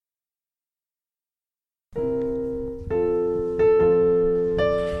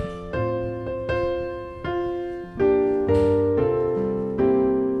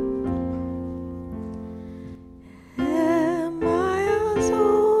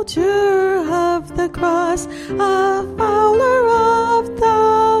soldier of the cross, a follower of the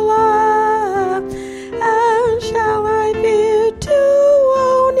Lamb. And shall I fear to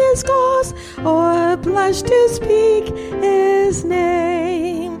own his cause, or blush to speak his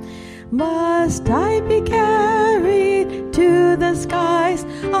name? Must I be carried to the skies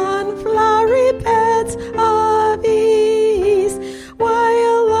on flowery beds of ease,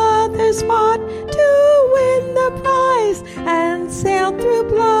 while others fought to win the prize and sailed through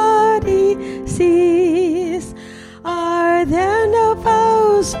bloody seas? Are there no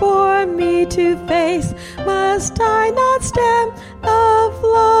foes for me to face? Must I not stem the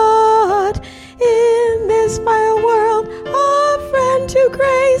flood? In this vile world, a friend to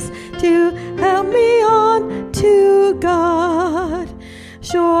grace, to help me on to God.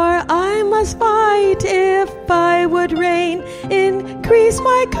 Sure, I must fight if I would reign. Increase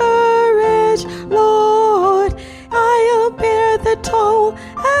my courage, Lord. I'll bear the toll,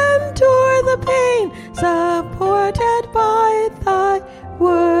 endure the pain, supported by thy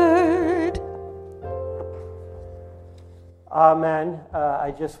word. Amen.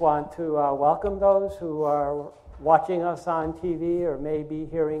 I just want to welcome those who are watching us on TV or maybe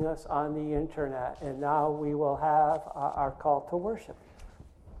hearing us on the internet. And now we will have our call to worship.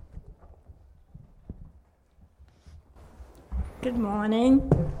 Good morning.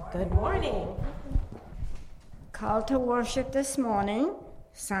 Good morning. Call to worship this morning,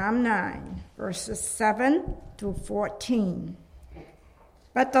 Psalm 9, verses 7 through 14.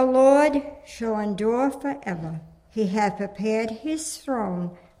 But the Lord shall endure forever. He hath prepared his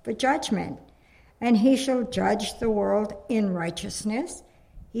throne for judgment, and he shall judge the world in righteousness.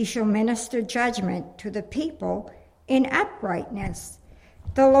 He shall minister judgment to the people in uprightness.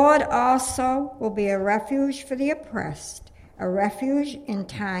 The Lord also will be a refuge for the oppressed, a refuge in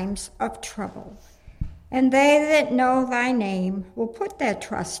times of trouble. And they that know thy name will put their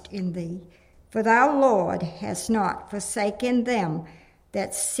trust in thee, for thou, Lord, hast not forsaken them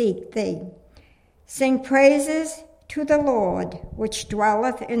that seek thee. Sing praises to the Lord, which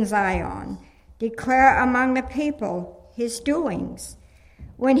dwelleth in Zion. Declare among the people his doings.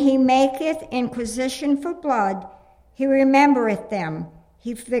 When he maketh inquisition for blood, he remembereth them.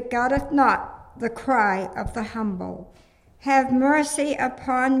 He forgetteth not the cry of the humble. Have mercy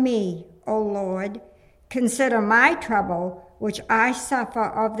upon me, O Lord. Consider my trouble, which I suffer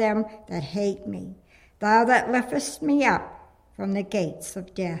of them that hate me. Thou that liftest me up from the gates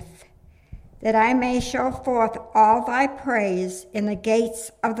of death, that I may show forth all thy praise in the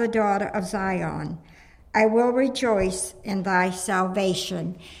gates of the daughter of Zion. I will rejoice in thy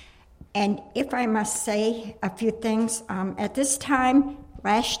salvation. And if I must say a few things, at this time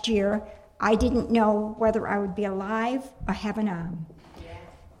last year, I didn't know whether I would be alive or have an arm.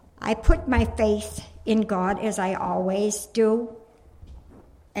 I put my faith in God, as I always do.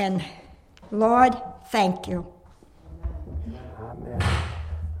 And Lord, thank you. Amen.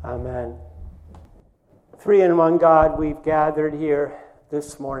 Amen. Three in one God, we've gathered here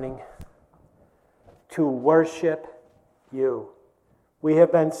this morning to worship you. We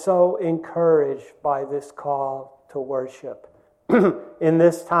have been so encouraged by this call to worship. In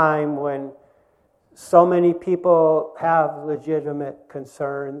this time when so many people have legitimate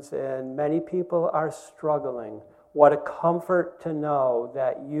concerns and many people are struggling, what a comfort to know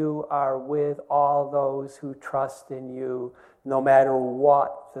that you are with all those who trust in you, no matter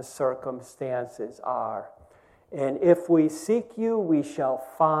what the circumstances are. And if we seek you, we shall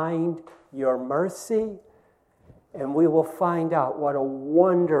find your mercy, and we will find out what a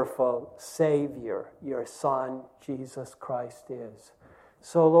wonderful Savior your Son, Jesus Christ, is.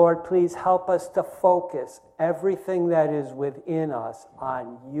 So, Lord, please help us to focus everything that is within us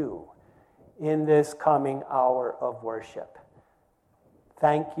on you in this coming hour of worship.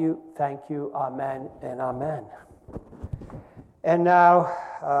 Thank you, amen, and amen. And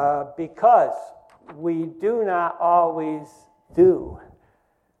now, because we do not always do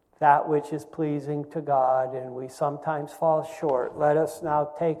that which is pleasing to God, and we sometimes fall short, let us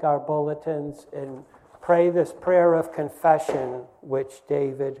now take our bulletins and pray this prayer of confession which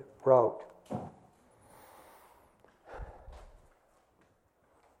David wrote.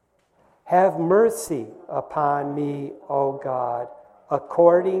 Have mercy upon me, O God,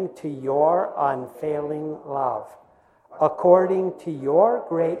 according to your unfailing love. According to your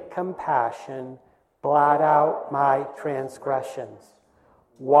great compassion, blot out my transgressions.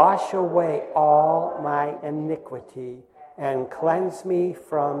 Wash away all my iniquity and cleanse me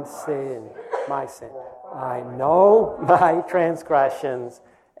from my sin. I know my transgressions,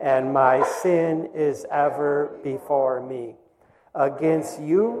 and my sin is ever before me. Against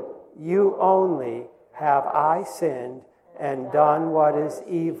you only have I sinned and done what is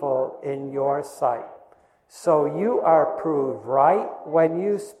evil in your sight. So you are proved right when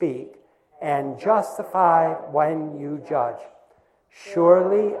you speak, and justified when you judge.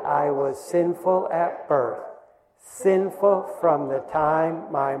 Surely I was sinful at birth, sinful from the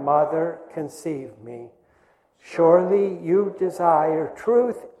time my mother conceived me. Surely you desire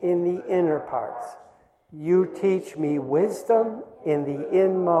truth in the inner parts. You teach me wisdom in the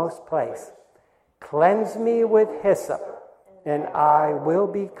inmost place. Cleanse me with hyssop, and I will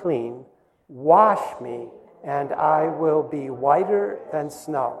be clean. Wash me, and I will be whiter than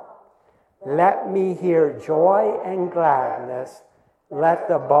snow. Let me hear joy and gladness. Let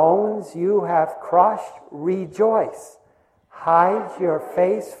the bones you have crushed rejoice. Hide your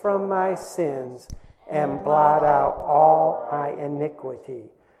face from my sins and blot out all my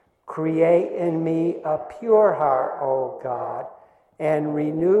iniquity. Create in me a pure heart, O God, and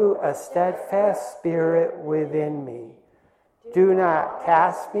renew a steadfast spirit within me. Do not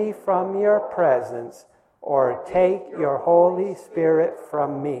cast me from your presence or take your Holy Spirit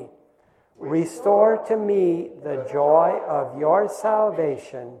from me. Restore to me the joy of your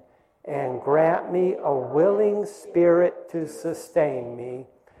salvation and grant me a willing spirit to sustain me.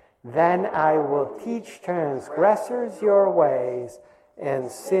 Then I will teach transgressors your ways,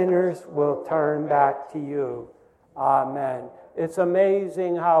 and sinners will turn back to you. Amen. It's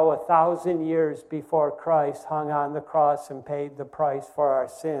amazing how 1,000 years before Christ hung on the cross and paid the price for our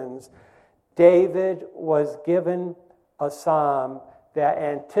sins, David was given a psalm that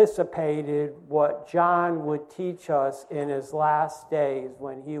anticipated what John would teach us in his last days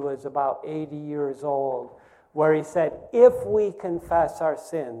when he was about 80 years old, where he said, if we confess our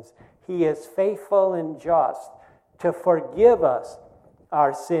sins, he is faithful and just to forgive us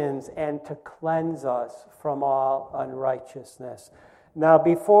our sins and to cleanse us from all unrighteousness. Now,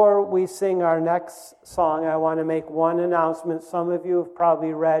 before we sing our next song, I want to make one announcement. Some of you have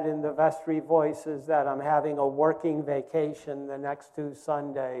probably read in the Vestry Voices that I'm having a working vacation the next 2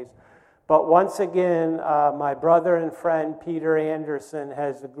 Sundays. But once again, my brother and friend Peter Anderson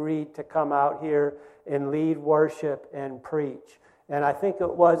has agreed to come out here and lead worship and preach. And I think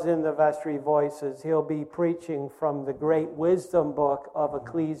it was in the Vestry Voices. He'll be preaching from the great wisdom book of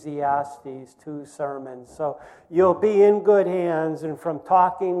Ecclesiastes, 2 sermons. So you'll be in good hands. And from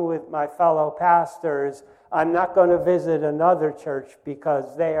talking with my fellow pastors, I'm not going to visit another church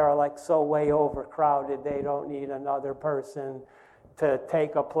because they are like so way overcrowded. They don't need another person to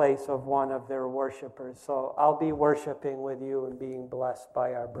take a place of one of their worshipers. So I'll be worshiping with you and being blessed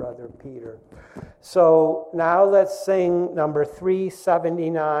by our brother Peter. So now let's sing number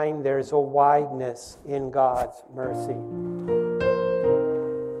 379, There's a Wideness in God's Mercy.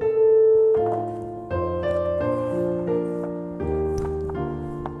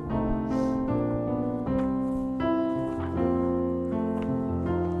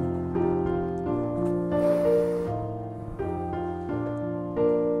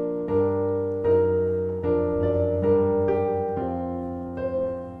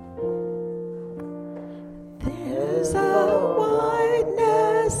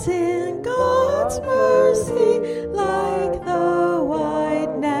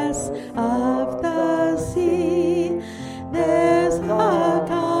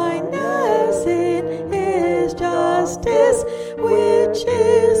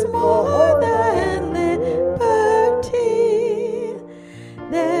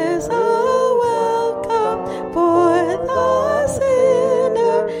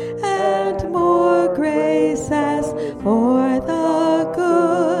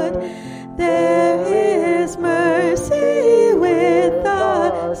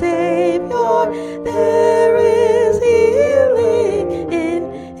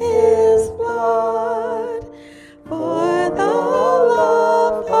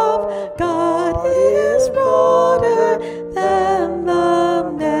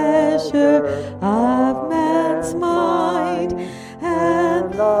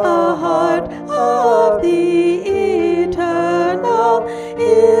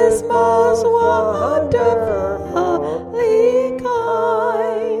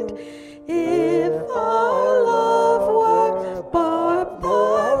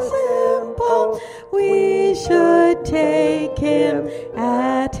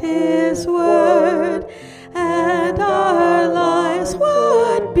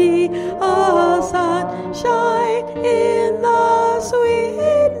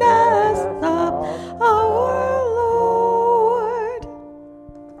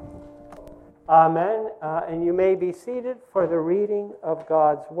 Amen. And you may be seated for the reading of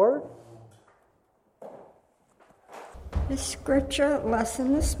God's Word. The scripture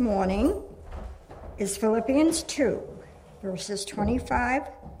lesson this morning is Philippians 2, verses 25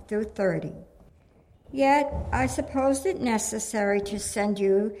 through 30. Yet I supposed it necessary to send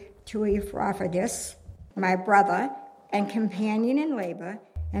you to Epaphroditus, my brother and companion in labor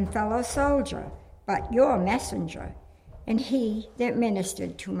and fellow soldier, but your messenger, and he that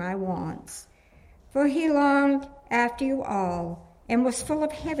ministered to my wants. For he longed after you all, and was full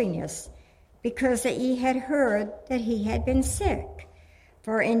of heaviness, because that ye had heard that he had been sick.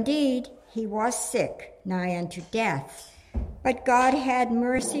 For indeed he was sick, nigh unto death. But God had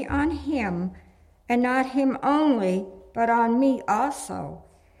mercy on him, and not him only, but on me also,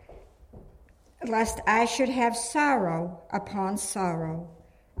 lest I should have sorrow upon sorrow.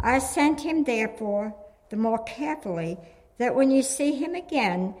 I sent him therefore the more carefully, that when you see him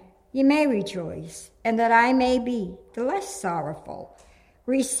again, ye may rejoice, and that I may be the less sorrowful.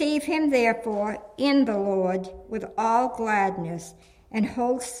 Receive him therefore in the Lord with all gladness, and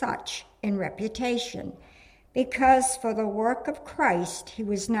hold such in reputation, because for the work of Christ he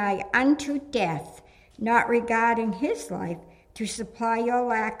was nigh unto death, not regarding his life, to supply your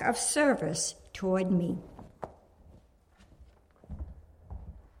lack of service toward me.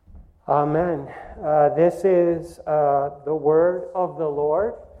 Amen. This is the word of the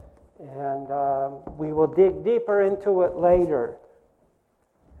Lord, and we will dig deeper into it later.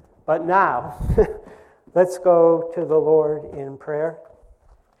 But now, let's go to the Lord in prayer.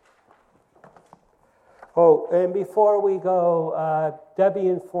 Oh, and before we go, Debbie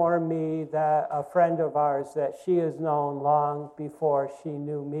informed me that a friend of ours that she has known long before she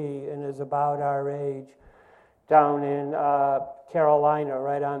knew me and is about our age, down in Carolina,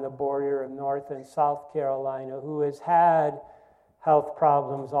 right on the border of North and South Carolina, who has had health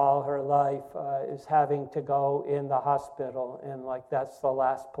problems all her life, is having to go in the hospital, and that's the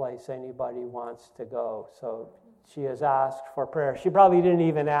last place anybody wants to go. So she has asked for prayer. She probably didn't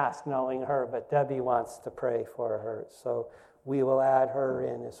even ask, knowing her, but Debbie wants to pray for her. So we will add her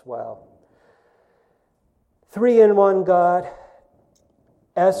in as well. 3-in-1 God,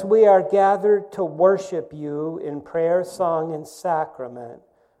 as we are gathered to worship you in prayer, song, and sacrament,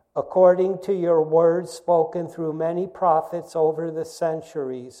 according to your word spoken through many prophets over the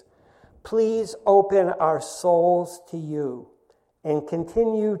centuries, please open our souls to you and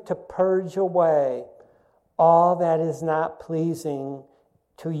continue to purge away all that is not pleasing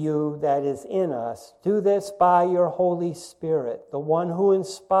to you that is in us. Do this by your Holy Spirit, the one who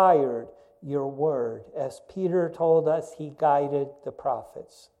inspired your word. As Peter told us, he guided the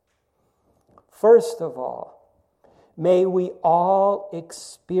prophets. First of all, may we all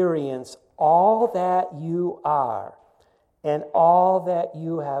experience all that you are and all that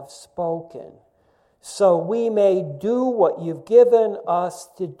you have spoken, so we may do what you've given us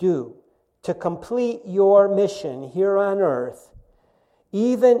to do, to complete your mission here on earth,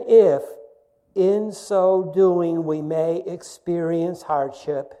 even if in so doing we may experience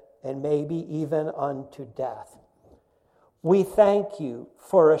hardship and maybe even unto death. We thank you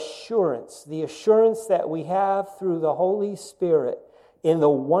for assurance, the assurance that we have through the Holy Spirit in the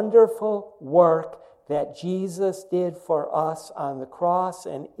wonderful work that Jesus did for us on the cross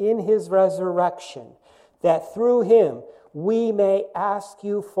and in his resurrection, that through him we may ask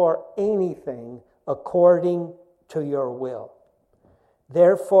you for anything according to your will.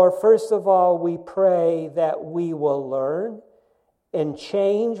 Therefore, first of all, we pray that we will learn and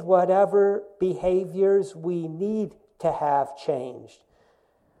change whatever behaviors we need to have changed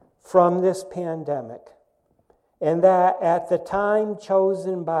from this pandemic, and that at the time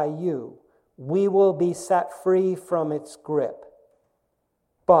chosen by you, we will be set free from its grip.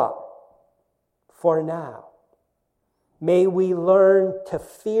 But for now, may we learn to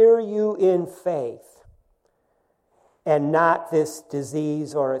fear you in faith and not this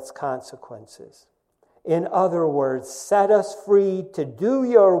disease or its consequences. In other words, set us free to do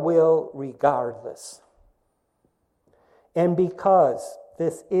your will regardless. And because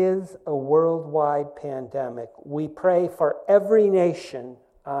this is a worldwide pandemic, we pray for every nation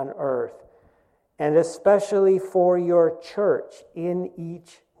on earth, and especially for your church in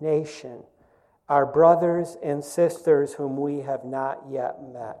each nation, our brothers and sisters whom we have not yet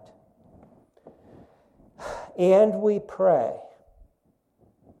met. And we pray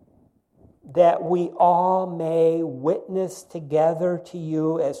that we all may witness together to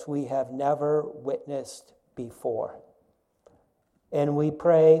you as we have never witnessed before. And we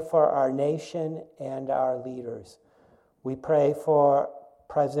pray for our nation and our leaders. We pray for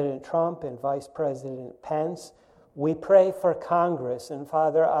President Trump and Vice President Pence. We pray for Congress. And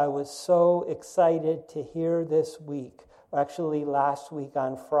Father, I was so excited to hear this week, actually last week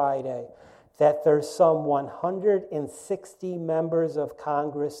on Friday, that there's some 160 members of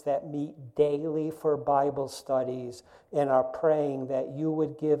Congress that meet daily for Bible studies and are praying that you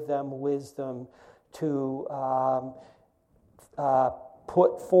would give them wisdom to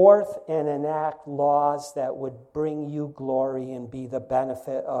put forth and enact laws that would bring you glory and be the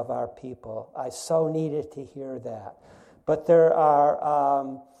benefit of our people. I so needed to hear that. But there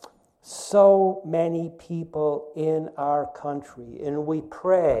are so many people in our country, and we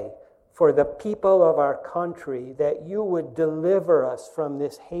pray for the people of our country that you would deliver us from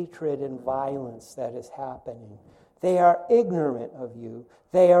this hatred and violence that is happening. They are ignorant of you.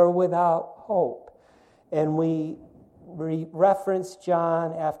 They are without hope. And we reference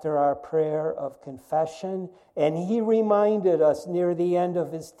John after our prayer of confession, and he reminded us near the end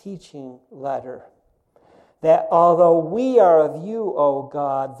of his teaching letter that although we are of you, O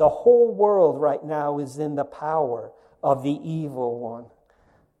God, the whole world right now is in the power of the evil one.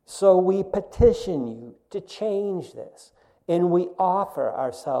 So we petition you to change this, and we offer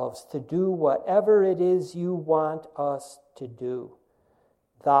ourselves to do whatever it is you want us to do.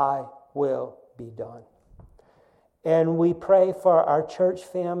 Thy will be done. And we pray for our church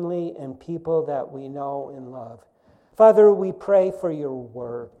family and people that we know and love. Father, we pray for your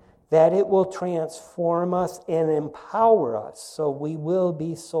word, that it will transform us and empower us so we will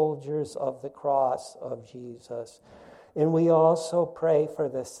be soldiers of the cross of Jesus. And we also pray for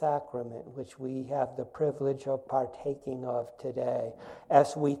the sacrament, which we have the privilege of partaking of today,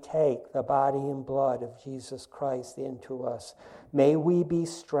 as we take the body and blood of Jesus Christ into us. May we be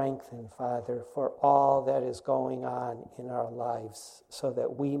strengthened, Father, for all that is going on in our lives, so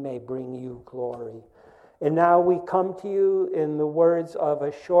that we may bring you glory. And now we come to you in the words of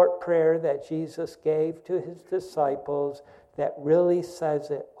a short prayer that Jesus gave to his disciples that really says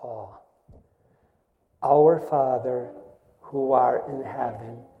it all. Our Father, who art in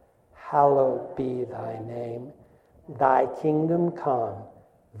heaven, hallowed be thy name. Thy kingdom come,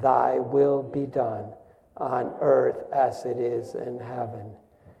 thy will be done, on earth as it is in heaven.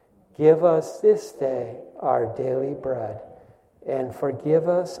 Give us this day our daily bread, and forgive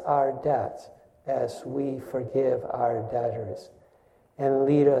us our debts as we forgive our debtors. And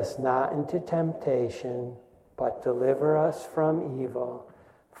lead us not into temptation, but deliver us from evil.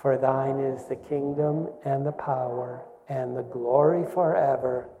 For thine is the kingdom and the power and the glory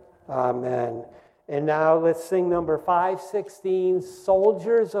forever. Amen. And now let's sing number 516,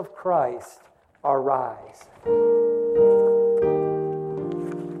 Soldiers of Christ, Arise.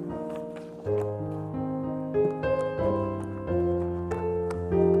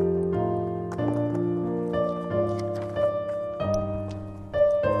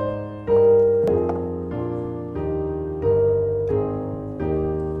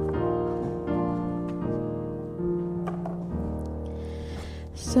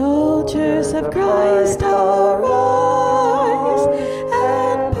 Soldiers of Christ, arise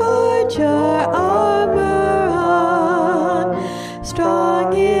and put your armor on,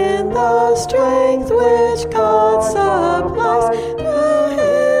 strong in the strength which God supplies through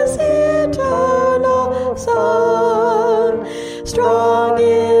his eternal Son, strong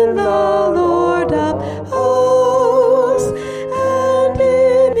in the Lord of hosts and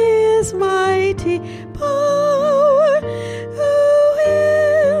in his mighty power,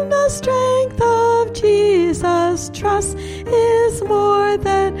 strength of Jesus trust is more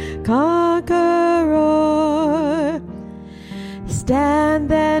than conqueror. Stand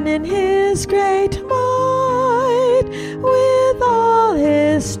then in his great might, with all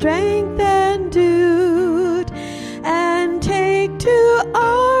his strength endued, and take to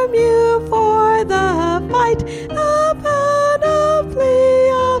arm you for the fight, the panoply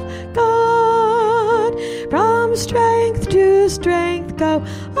of God. From strength to strength go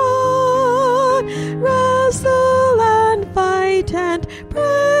on, wrestle and fight and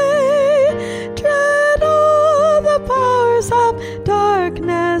pray, tread all the powers of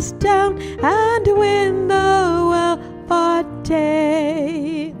darkness down, and win the well-fought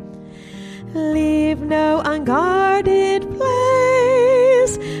day. Leave no unguarded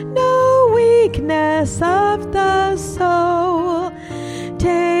place, no weakness of the soul.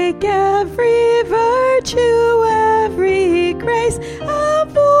 Take every virtue, every grace,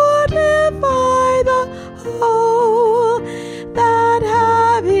 and fortify the whole, that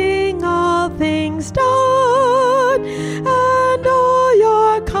having all things done, and all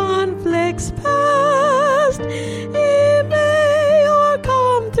your conflicts past, ye may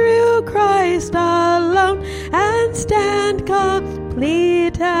overcome through Christ alone, and stand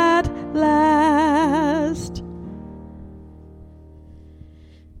complete at last.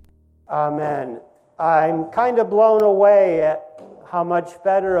 Amen. I'm kind of blown away at how much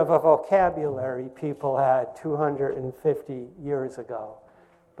better of a vocabulary people had 250 years ago.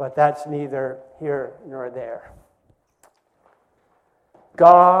 But that's neither here nor there.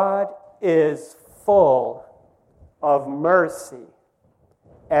 God is full of mercy,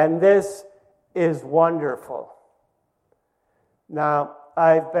 and this is wonderful. Now,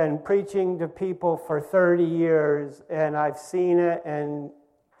 I've been preaching to people for 30 years, and I've seen it, and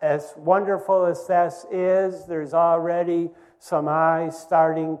as wonderful as this is, there's already some eyes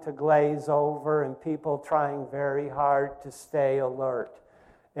starting to glaze over and people trying very hard to stay alert.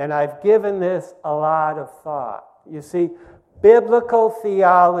 And I've given this a lot of thought. You see, biblical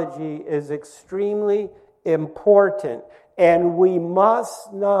theology is extremely important, and we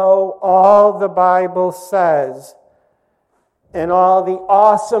must know all the Bible says and all the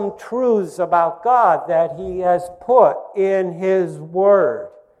awesome truths about God that He has put in His Word.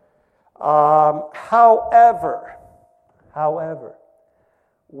 However,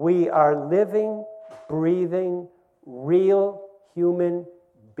 we are living, breathing, real human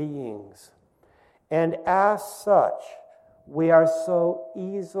beings. And as such, we are so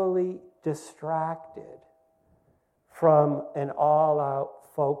easily distracted from an all-out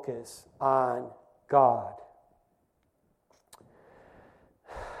focus on God.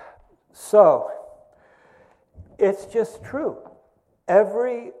 So, it's just true.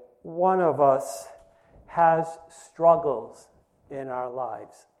 Every one of us has struggles in our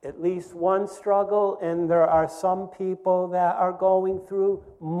lives. At least one struggle, and there are some people that are going through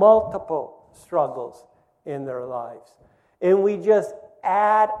multiple struggles in their lives. And we just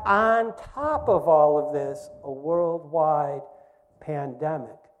add on top of all of this a worldwide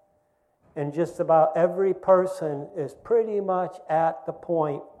pandemic. And just about every person is pretty much at the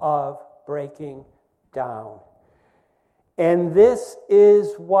point of breaking down. And this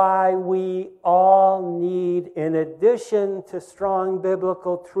is why we all need, in addition to strong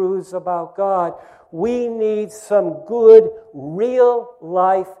biblical truths about God, we need some good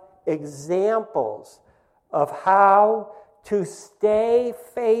real-life examples of how to stay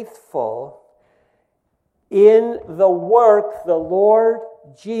faithful in the work the Lord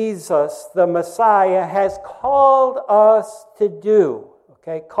Jesus, the Messiah, has called us to do.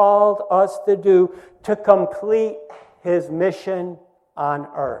 Called us to do to complete His mission on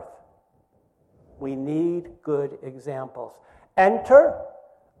earth. We need good examples. Enter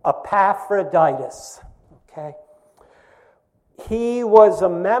Epaphroditus. He was a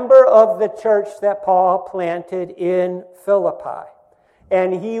member of the church that Paul planted in Philippi.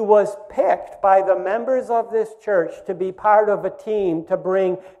 And he was picked by the members of this church to be part of a team to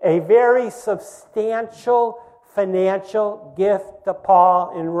bring a very substantial financial gift to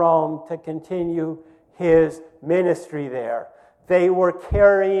Paul in Rome to continue his ministry there. They were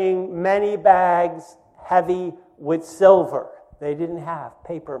carrying many bags heavy with silver. They didn't have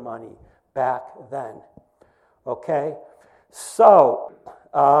paper money back then. So,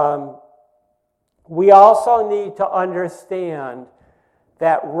 we also need to understand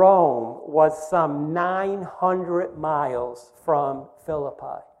that Rome was some 900 miles from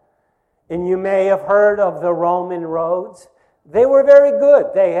Philippi. And you may have heard of the Roman roads. They were very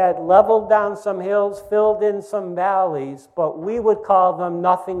good. They had leveled down some hills, filled in some valleys, but we would call them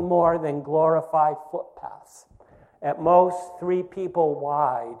nothing more than glorified footpaths. At most 3 people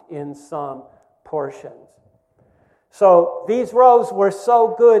wide in some portions. So these roads were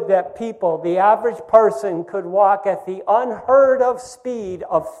so good that people, the average person, could walk at the unheard of speed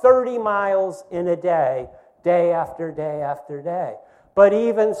of 30 miles in a day, day after day after day. But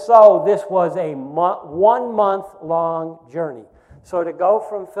even so, this was a 1 month long journey. So to go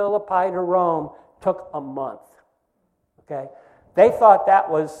from Philippi to Rome took a month. They thought that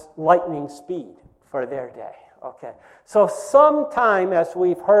was lightning speed for their day. So sometime, as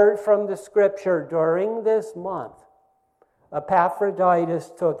we've heard from the scripture, during this month,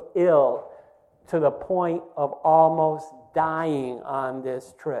 Epaphroditus took ill to the point of almost dying on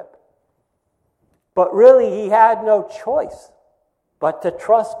this trip. But really, he had no choice but to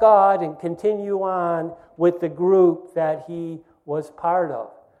trust God and continue on with the group that he was part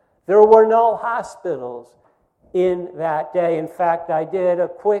of. There were no hospitals in that day. In fact, I did a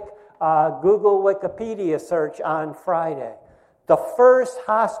quick Google Wikipedia search on Friday. The first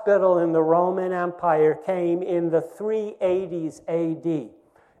hospital in the Roman Empire came in the 380s AD,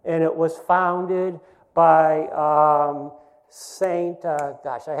 and it was founded by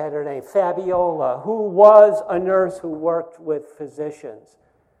I had her name, Fabiola, who was a nurse who worked with physicians.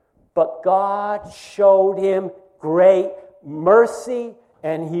 But God showed him great mercy,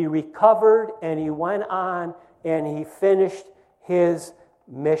 and he recovered, and he went on, and he finished his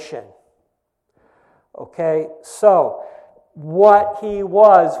mission. So what he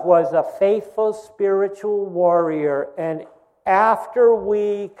was a faithful spiritual warrior. And after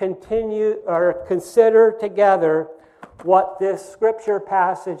we continue or consider together what this scripture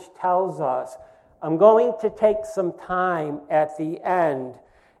passage tells us, I'm going to take some time at the end,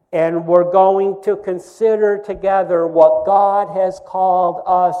 and we're going to consider together what God has called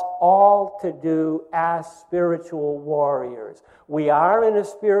us all to do as spiritual warriors. We are in a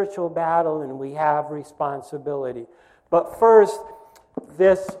spiritual battle and we have responsibility. But first,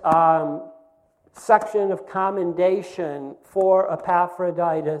 this section of commendation for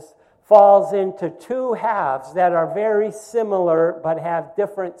Epaphroditus falls into two halves that are very similar but have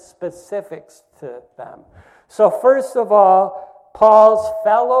different specifics to them. So first of all, Paul's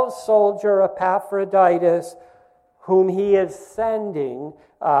fellow soldier Epaphroditus, whom he is sending,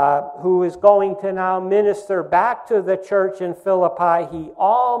 who is going to now minister back to the church in Philippi, he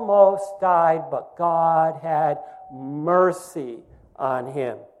almost died, but God had mercy on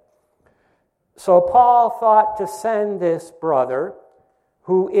him. So Paul thought to send this brother,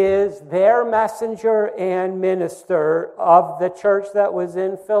 who is their messenger and minister of the church that was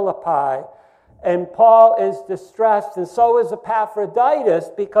in Philippi. And Paul is distressed, and so is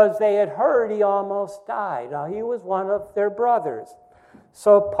Epaphroditus, because they had heard he almost died. Now, he was one of their brothers.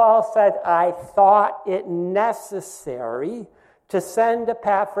 So Paul said, I thought it necessary to send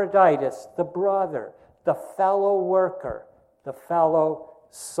Epaphroditus, the brother, the fellow worker, the fellow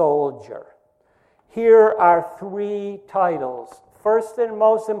soldier. Here are three titles. First and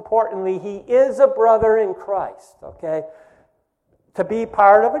most importantly, he is a brother in Christ, okay? To be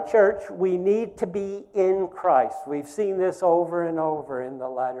part of a church, we need to be in Christ. We've seen this over and over in the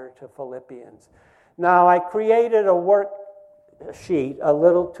letter to Philippians. Now, I created a worksheet, a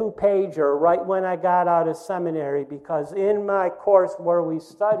little two-pager, right when I got out of seminary, because in my course where we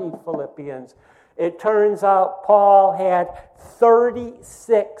studied Philippians, it turns out Paul had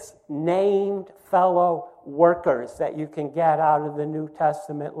 36 named fellow workers that you can get out of the New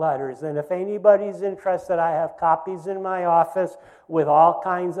Testament letters. And if anybody's interested, I have copies in my office with all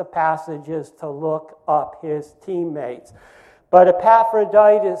kinds of passages to look up his teammates. But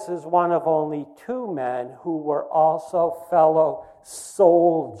Epaphroditus is one of only two men who were also fellow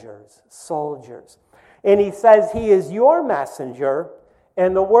soldiers. And he says he is your messenger,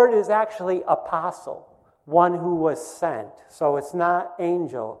 and the word is actually apostle, one who was sent. So it's not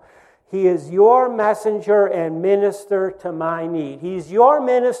angel. He is your messenger and minister to my need. He's your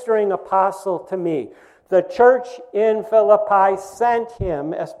ministering apostle to me. The church in Philippi sent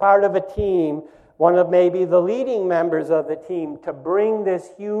him as part of a team, one of maybe the leading members of the team, to bring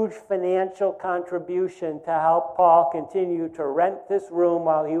this huge financial contribution to help Paul continue to rent this room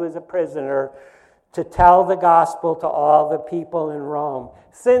while he was a prisoner, to tell the gospel to all the people in Rome.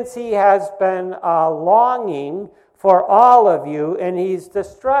 Since he has been longing for all of you, and he's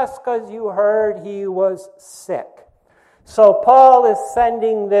distressed because you heard he was sick. So Paul is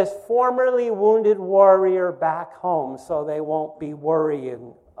sending this formerly wounded warrior back home so they won't be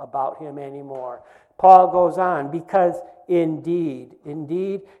worrying about him anymore. Paul goes on, because indeed,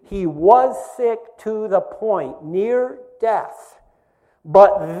 he was sick to the point, near death,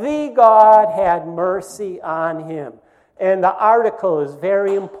 but the God had mercy on him. And the article is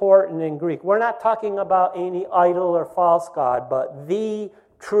very important in Greek. We're not talking about any idol or false god, but the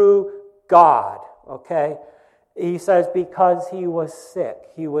true God, okay? He says because he was sick.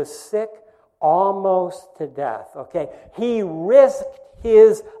 He was sick almost to death, okay? He risked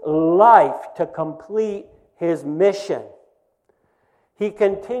his life to complete his mission. He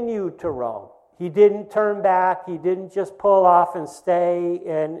continued to roam. He didn't turn back. He didn't just pull off and stay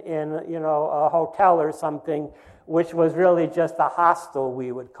in a hotel or something, which was really just a hostel,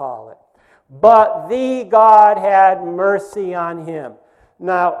 we would call it. But the God had mercy on him.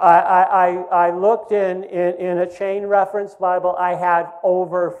 Now, I looked in a chain reference Bible. I had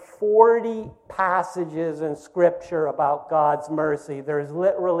over 40 passages in Scripture about God's mercy. There's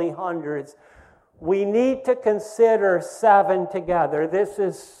literally hundreds. We need to consider 7 together. This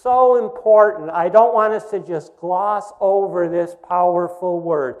is so important. I don't want us to just gloss over this powerful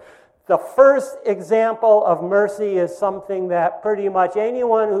word. The first example of mercy is something that pretty much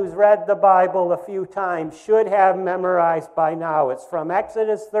anyone who's read the Bible a few times should have memorized by now. It's from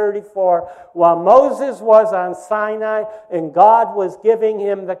Exodus 34. While Moses was on Sinai and God was giving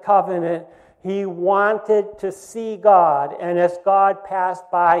him the covenant, he wanted to see God. And as God passed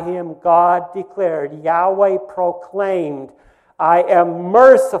by him, God declared, Yahweh proclaimed, I am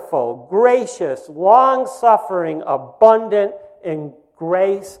merciful, gracious, long-suffering, abundant in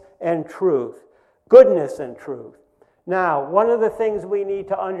grace and truth, goodness and truth. Now, one of the things we need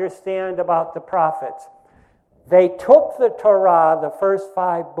to understand about the prophets, they took the Torah, the first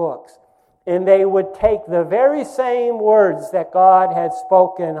 5 books, and they would take the very same words that God had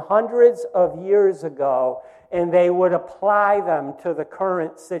spoken hundreds of years ago, and they would apply them to the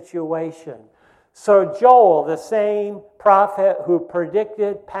current situation. So Joel, the same prophet who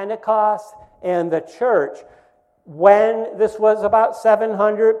predicted Pentecost and the church, when this was about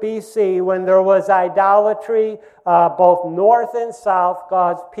 700 BC, when there was idolatry both north and south,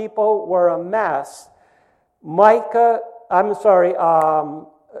 God's people were a mess.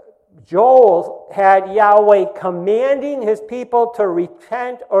 Joel had Yahweh commanding his people to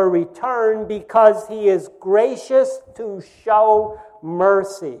repent or return because he is gracious to show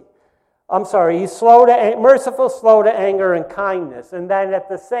mercy. He's merciful, slow to anger, and kindness. And then at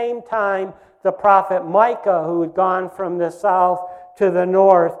the same time, the prophet Micah, who had gone from the south to the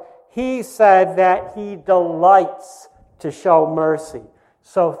north, he said that he delights to show mercy.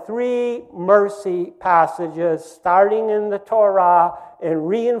 So 3 mercy passages, starting in the Torah and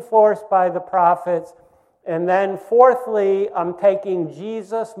reinforced by the prophets. And then fourthly, I'm taking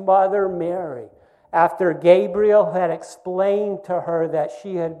Jesus' mother Mary. After Gabriel had explained to her that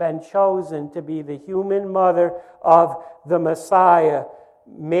she had been chosen to be the human mother of the Messiah,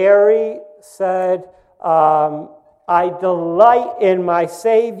 Mary said, I delight in my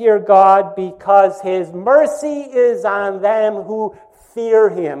Savior God because his mercy is on them who fear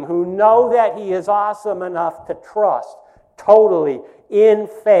him, who know that he is awesome enough to trust totally in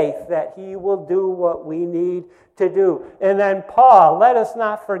faith that he will do what we need to do. And then Paul, let us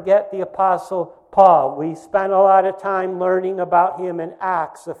not forget the Apostle Paul. We spent a lot of time learning about him in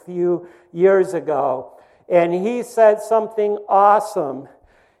Acts a few years ago. And he said something awesome.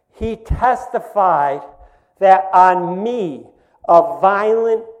 He testified that on me, a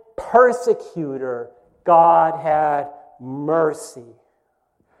violent persecutor, God had mercy.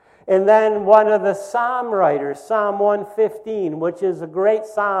 And then one of the psalm writers, Psalm 115, which is a great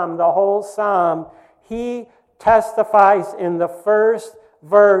psalm, the whole psalm, he testifies in the first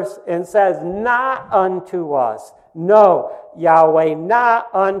verse and says, not unto us, no, Yahweh, not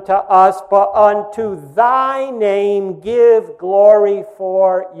unto us, but unto thy name give glory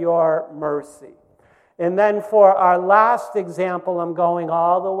for your mercy. And then for our last example, I'm going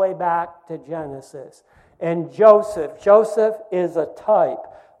all the way back to Genesis. And Joseph is a type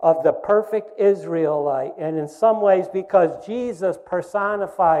of the perfect Israelite. And in some ways, because Jesus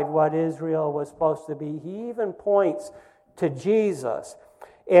personified what Israel was supposed to be, he even points to Jesus.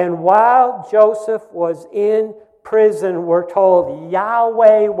 And while Joseph was in prison, we're told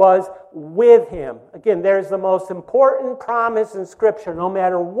Yahweh was with him. Again, there's the most important promise in Scripture. No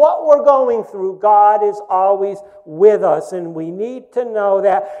matter what we're going through, God is always with us. And we need to know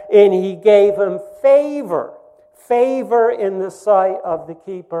that. And he gave him favor in the sight of the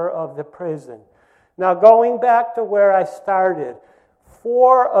keeper of the prison. Now, going back to where I started,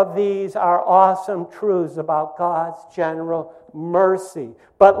 4 of these are awesome truths about God's general mercy.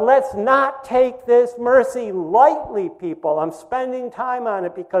 But let's not take this mercy lightly, people. I'm spending time on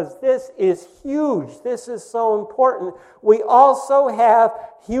it because this is huge. This is so important. We also have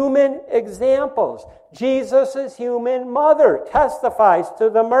human examples. Jesus' human mother testifies to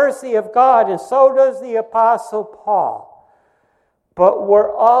the mercy of God, and so does the Apostle Paul. But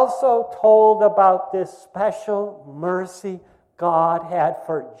we're also told about this special mercy God had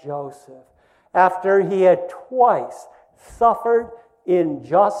for Joseph. After he had twice suffered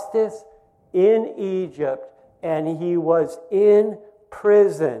injustice in Egypt and he was in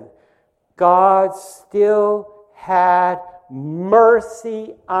prison, God still had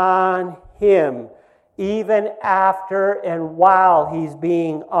mercy on him, even after and while he's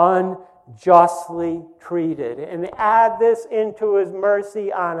being unjustly treated. And add this into his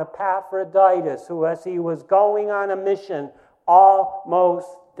mercy on Epaphroditus, who, as he was going on a mission, almost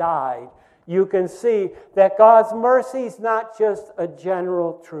died. You can see that God's mercy is not just a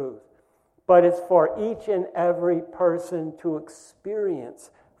general truth, but it's for each and every person to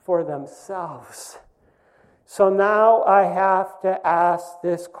experience for themselves. So now I have to ask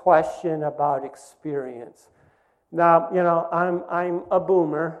this question about experience. Now, I'm a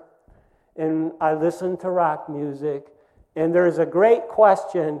boomer, and I listen to rock music, and there's a great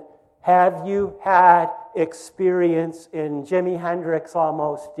question: have you had experience? And Jimi Hendrix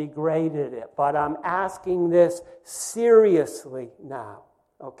almost degraded it. But I'm asking this seriously now,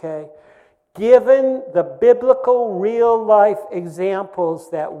 okay? Given the biblical real-life examples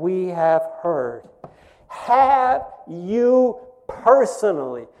that we have heard, have you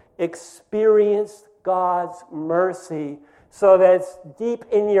personally experienced God's mercy so that it's deep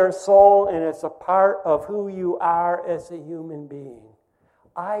in your soul and it's a part of who you are as a human being?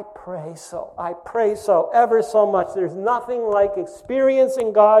 I pray so. I pray so ever so much. There's nothing like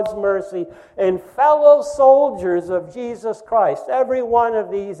experiencing God's mercy and fellow soldiers of Jesus Christ. Every one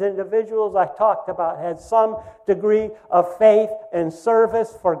of these individuals I talked about had some degree of faith and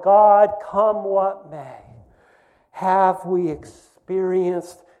service for God, come what may. Have we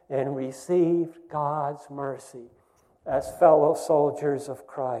experienced and received God's mercy as fellow soldiers of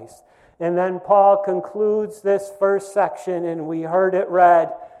Christ? And then Paul concludes this first section, and we heard it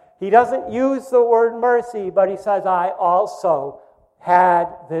read. He doesn't use the word mercy, but he says, I also had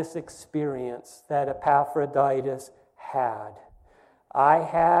this experience that Epaphroditus had. I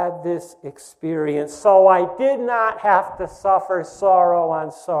had this experience, so I did not have to suffer sorrow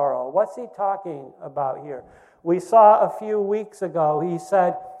on sorrow. What's he talking about here? We saw a few weeks ago, he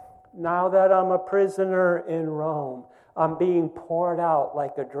said, now that I'm a prisoner in Rome, I'm being poured out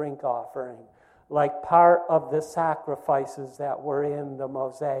like a drink offering, like part of the sacrifices that were in the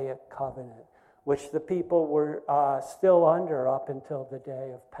Mosaic covenant, which the people were still under up until the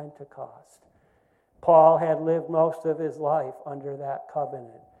day of Pentecost. Paul had lived most of his life under that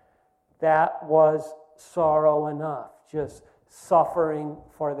covenant. That was sorrow enough, just suffering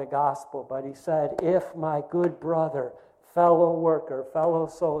for the gospel. But he said, if my good brother, fellow worker, fellow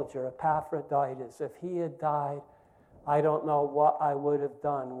soldier, Epaphroditus, if he had died, I don't know what I would have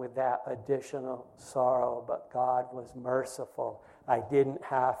done with that additional sorrow, but God was merciful. I didn't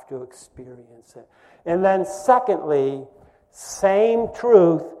have to experience it. And then secondly, same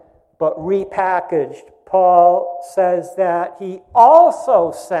truth, but repackaged. Paul says that he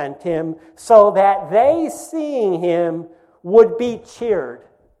also sent him so that they, seeing him, would be cheered,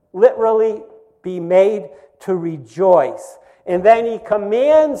 literally be made to rejoice. And then he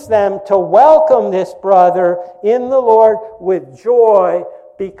commands them to welcome this brother in the Lord with joy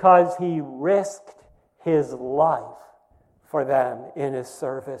because he risked his life for them in his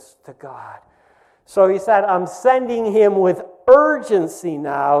service to God. So he said, I'm sending him with urgency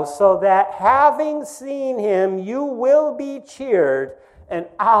now so that having seen him, you will be cheered and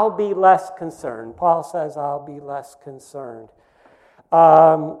I'll be less concerned. Paul says, I'll be less concerned.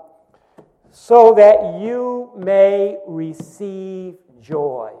 So that you may receive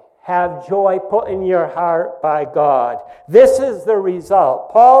joy. Have joy put in your heart by God. This is the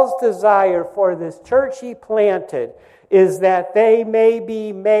result. Paul's desire for this church he planted is that they may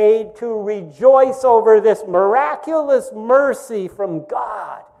be made to rejoice over this miraculous mercy from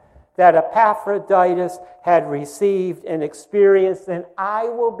God that Epaphroditus had received and experienced, and I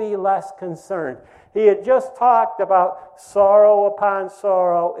will be less concerned. He had just talked about sorrow upon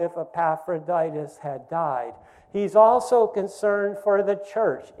sorrow if Epaphroditus had died. He's also concerned for the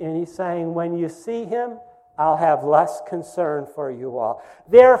church, and he's saying, when you see him, I'll have less concern for you all.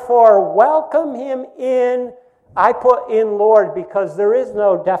 Therefore, welcome him in. I put in Lord because there is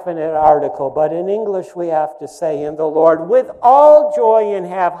no definite article, but in English we have to say in the Lord, with all joy and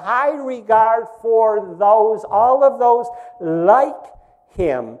have high regard for those, all of those like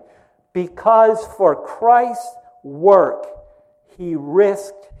him, because for Christ's work he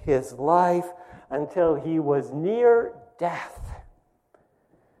risked his life until he was near death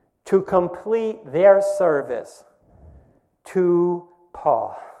to complete their service to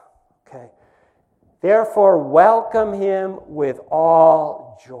Paul. Okay. Therefore, welcome him with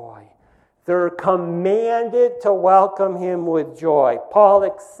all joy. They're commanded to welcome him with joy. Paul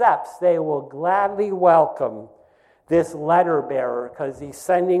accepts they will gladly welcome this letter bearer because he's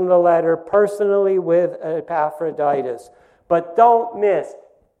sending the letter personally with Epaphroditus. But don't miss,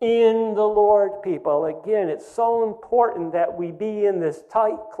 in the Lord, people. Again, it's so important that we be in this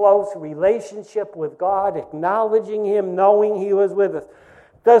tight, close relationship with God, acknowledging him, knowing he was with us.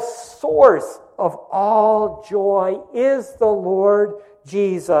 The source of all joy is the Lord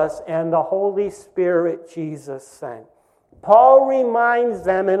Jesus and the Holy Spirit Jesus sent. Paul reminds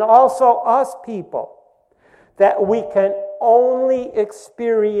them, and also us people, that we can only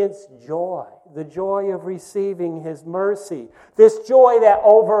experience joy, the joy of receiving his mercy, this joy that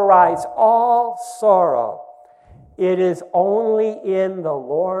overrides all sorrow. It is only in the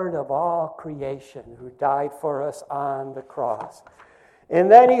Lord of all creation who died for us on the cross. And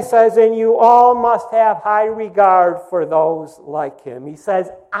then he says, and you all must have high regard for those like him. He says,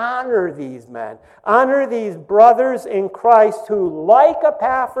 honor these men. Honor these brothers in Christ who, like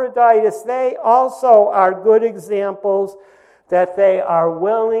Epaphroditus, they also are good examples that they are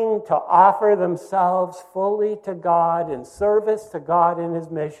willing to offer themselves fully to God in service to God in his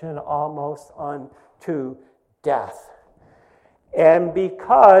mission almost unto death. And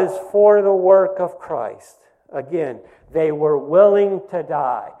because for the work of Christ, again, they were willing to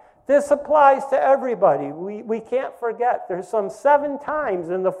die. This applies to everybody. We can't forget. There's some 7 times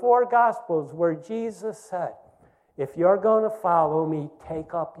in the 4 Gospels where Jesus said, if you're going to follow me,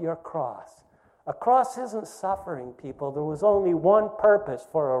 take up your cross. A cross isn't suffering, people. There was only one purpose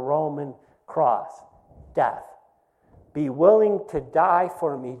for a Roman cross: death. Be willing to die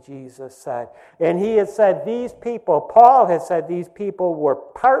for me, Jesus said. And he had said these people, Paul had said these people were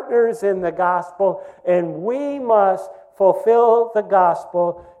partners in the gospel, and we must fulfill the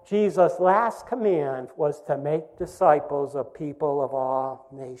gospel. Jesus' last command was to make disciples of people of all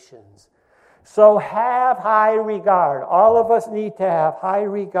nations. So have high regard. All of us need to have high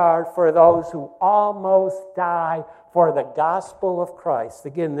regard for those who almost die for the gospel of Christ.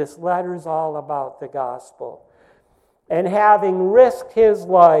 Again, this letter is all about the gospel. And having risked his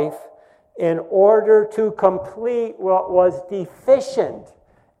life in order to complete what was deficient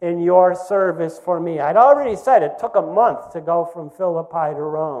in your service for me. I'd already said it took a month to go from Philippi to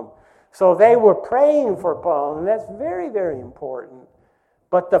Rome. So they were praying for Paul, and that's very, very important.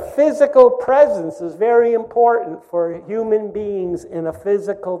 But the physical presence is very important for human beings in a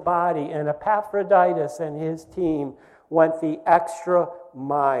physical body, and Epaphroditus and his team went the extra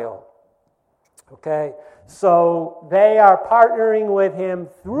mile. Okay, so they are partnering with him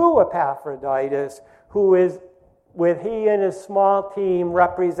through Epaphroditus, who is with he and his small team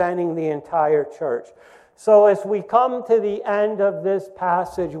representing the entire church. So as we come to the end of this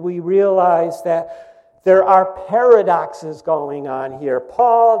passage, we realize that there are paradoxes going on here.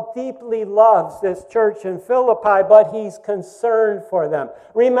 Paul deeply loves this church in Philippi, but he's concerned for them.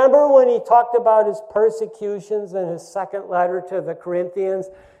 Remember when he talked about his persecutions in his second letter to the Corinthians?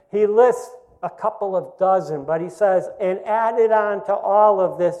 He lists a couple of dozen, but he says, and added on to all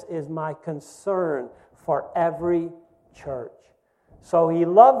of this is my concern for every church. So he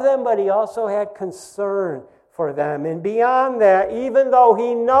loved them, but he also had concern for them. And beyond that, even though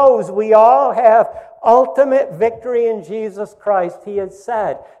he knows we all have ultimate victory in Jesus Christ, he had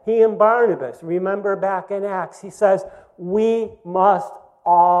said, he and Barnabas, remember back in Acts, he says, we must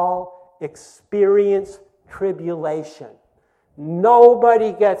all experience tribulation.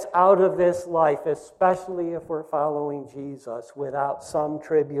 Nobody gets out of this life, especially if we're following Jesus, without some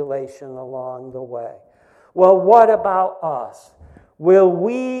tribulation along the way. Well, what about us? Will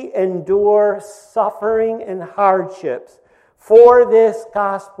we endure suffering and hardships for this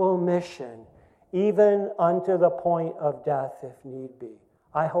gospel mission, even unto the point of death if need be?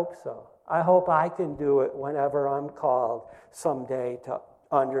 I hope so. I hope I can do it whenever I'm called someday to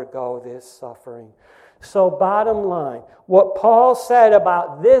undergo this suffering. So bottom line, what Paul said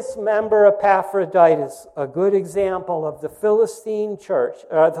about this member Epaphroditus, a good example of the Philippian church,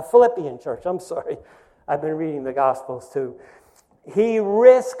 I've been reading the Gospels too. He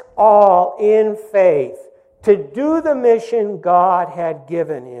risked all in faith to do the mission God had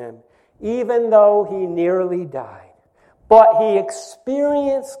given him, even though he nearly died. But he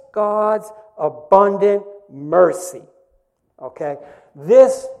experienced God's abundant mercy. Okay?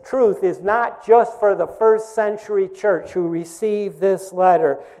 This truth is not just for the first century church who received this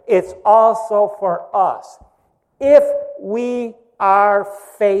letter. It's also for us. If we are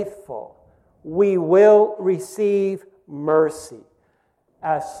faithful, we will receive mercy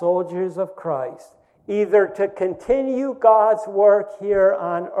as soldiers of Christ, either to continue God's work here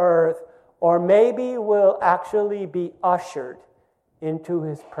on earth, or maybe we'll actually be ushered into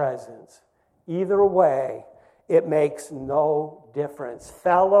his presence. Either way, it makes no difference.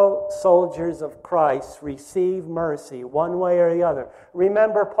 Fellow soldiers of Christ receive mercy one way or the other.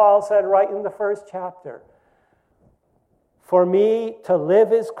 Remember, Paul said right in the first chapter, for me to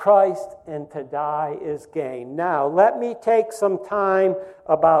live is Christ and to die is gain. Now, let me take some time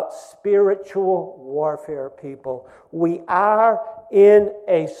about spiritual warfare, people. We are in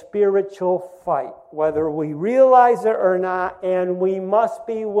a spiritual fight, whether we realize it or not, and we must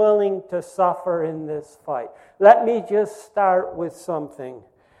be willing to suffer in this fight. Let me just start with something.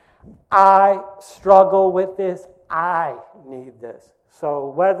 I struggle with this. I need this. So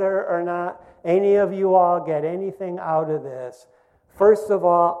whether or not any of you all get anything out of this, first of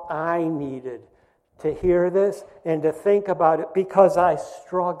all, I needed to hear this and to think about it because I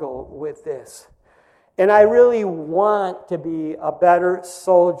struggle with this. And I really want to be a better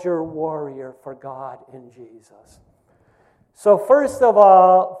soldier warrior for God and Jesus. So first of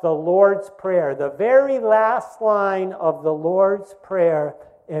all, the Lord's Prayer. The very last line of the Lord's Prayer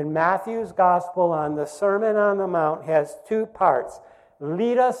in Matthew's Gospel on the Sermon on the Mount has 2 parts.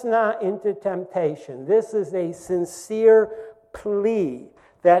 Lead us not into temptation. This is a sincere plea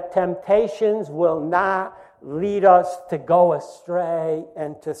that temptations will not lead us to go astray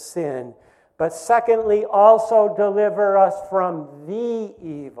and to sin. But secondly, also deliver us from the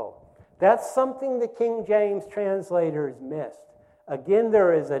evil. That's something the King James translators missed. Again,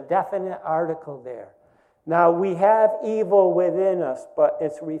 there is a definite article there. Now, we have evil within us, but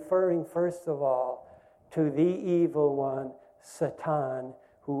it's referring, first of all, to the evil one, Satan,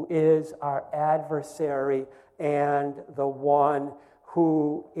 who is our adversary and the one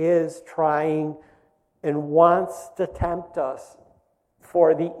who is trying and wants to tempt us.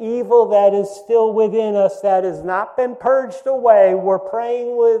 For the evil that is still within us, that has not been purged away, we're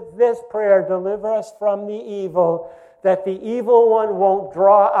praying with this prayer, deliver us from the evil, that the evil one won't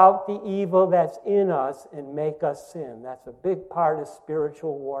draw out the evil that's in us and make us sin. That's a big part of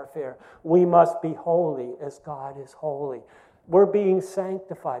spiritual warfare. We must be holy as God is holy. We're being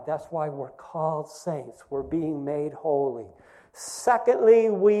sanctified. That's why we're called saints. We're being made holy. Secondly,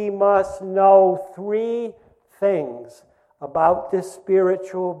 we must know three things about this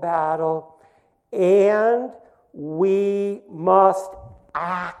spiritual battle, and we must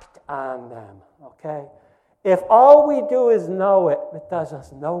act on them, okay? If all we do is know it, it does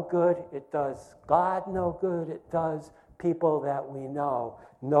us no good. It does God no good. It does people that we know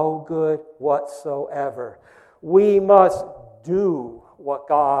no good whatsoever. We must do what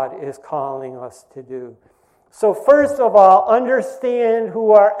God is calling us to do. So first of all, understand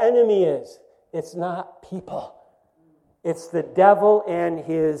who our enemy is. It's not people. It's the devil and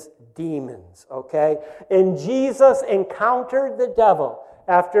his demons, okay? And Jesus encountered the devil.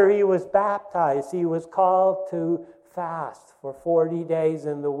 After he was baptized, he was called to fast for 40 days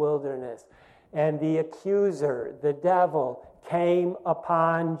in the wilderness. And the accuser, the devil, came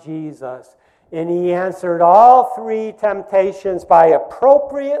upon Jesus. And he answered all three temptations by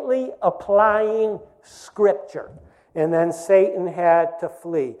appropriately applying Scripture. And then Satan had to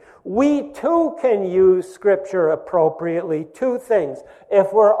flee. We too can use Scripture appropriately. Two things.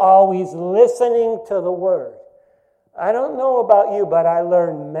 If we're always listening to the Word. I don't know about you, but I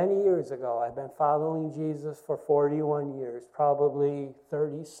learned many years ago. I've been following Jesus for 41 years, probably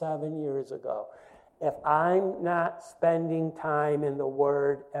 37 years ago. If I'm not spending time in the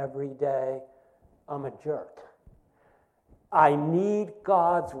Word every day, I'm a jerk. I need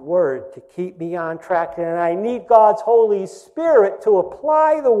God's Word to keep me on track, and I need God's Holy Spirit to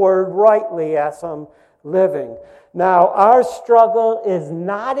apply the Word rightly as I'm living. Now, our struggle is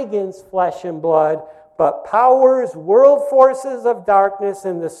not against flesh and blood, but powers, world forces of darkness,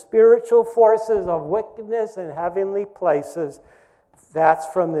 and the spiritual forces of wickedness in heavenly places. That's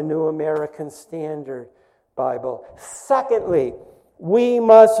from the New American Standard Bible. Secondly, we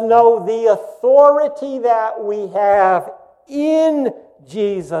must know the authority that we have in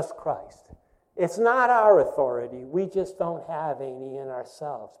Jesus Christ. It's not our authority. We just don't have any in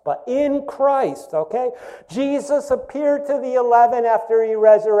ourselves. But in Christ, okay? Jesus appeared to the 11 after he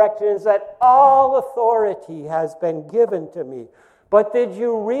resurrected and said, all authority has been given to me. But did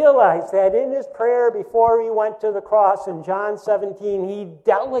you realize that in his prayer before he went to the cross in John 17, he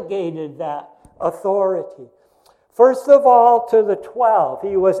delegated that authority? First of all, to the 12,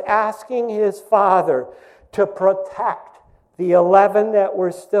 he was asking his Father to protect the 11 that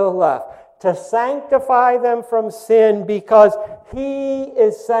were still left, to sanctify them from sin, because he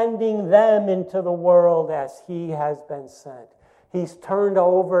is sending them into the world as he has been sent. He's turned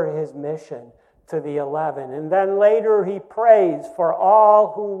over his mission to the 11. And then later he prays for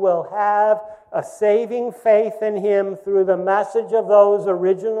all who will have a saving faith in him through the message of those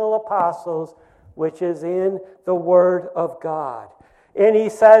original apostles, which is in the Word of God. And he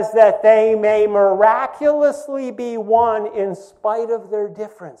says that they may miraculously be one in spite of their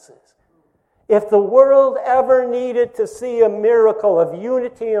differences. If the world ever needed to see a miracle of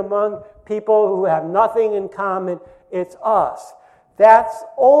unity among people who have nothing in common, it's us. That's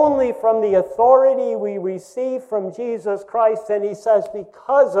only from the authority we receive from Jesus Christ. And he says,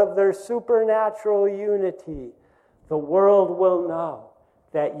 because of their supernatural unity, the world will know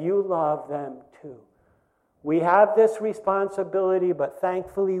that you love them too. We have this responsibility, but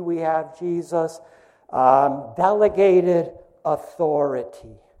thankfully we have Jesus' delegated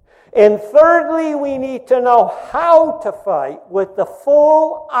authority. And thirdly, we need to know how to fight with the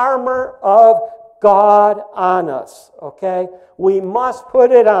full armor of God on us, okay? We must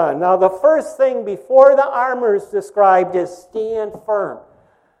put it on. Now, the first thing before the armor is described is stand firm.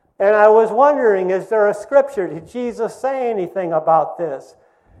 And I was wondering, is there a scripture? Did Jesus say anything about this?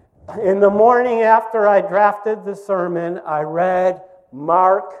 In the morning after I drafted the sermon, I read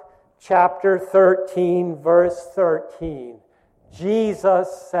Mark chapter 13, verse 13.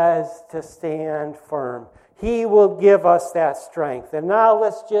 Jesus says to stand firm. He will give us that strength. And now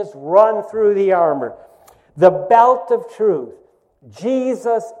let's just run through the armor. The belt of truth.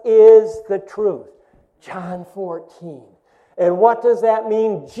 Jesus is the truth. John 14. And what does that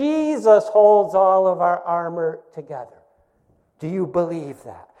mean? Jesus holds all of our armor together. Do you believe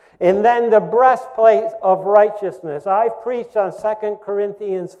that? And then the breastplate of righteousness. I've preached on 2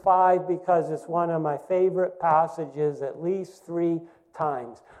 Corinthians 5 because it's one of my favorite passages at least 3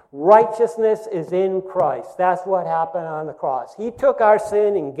 times. Righteousness is in Christ. That's what happened on the cross. He took our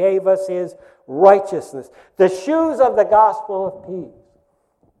sin and gave us his righteousness. The shoes of the gospel of peace.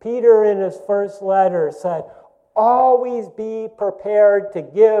 Peter in his first letter said, always be prepared to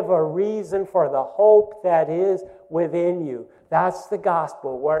give a reason for the hope that is within you. That's the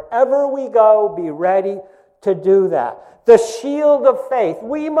gospel. Wherever we go, be ready to do that. The shield of faith.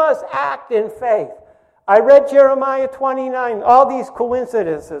 We must act in faith. I read Jeremiah 29, all these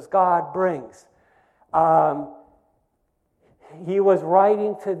coincidences God brings. He was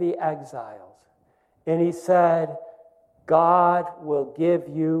writing to the exiles, and he said, God will give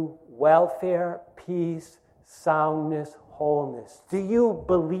you welfare, peace, soundness, wholeness. Do you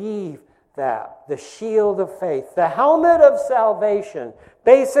believe that? The shield of faith, the helmet of salvation.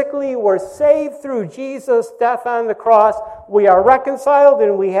 Basically, we're saved through Jesus' death on the cross. We are reconciled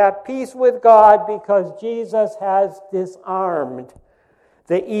and we have peace with God because Jesus has disarmed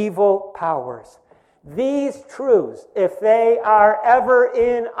the evil powers. These truths, if they are ever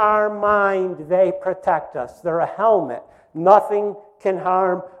in our mind, they protect us. They're a helmet. Nothing can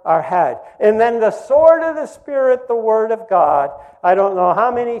harm our head. And then the sword of the Spirit, the Word of God. I don't know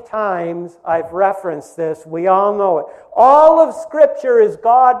how many times I've referenced this. We all know it. All of Scripture is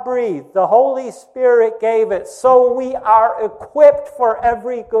God-breathed. The Holy Spirit gave it. So we are equipped for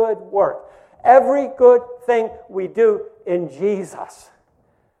every good work. Every good thing we do in Jesus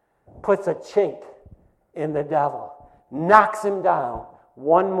puts a chink in the devil. Knocks him down.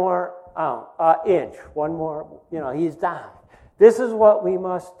 One more inch. One more, he's down. This is what we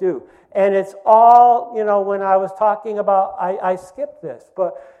must do. And it's all, when I was talking about, I skipped this,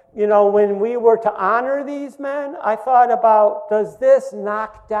 but, when we were to honor these men, I thought about, does this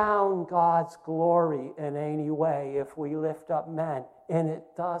knock down God's glory in any way if we lift up men? And it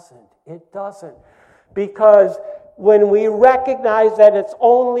doesn't. It doesn't. Because when we recognize that it's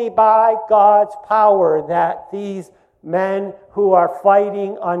only by God's power that these men who are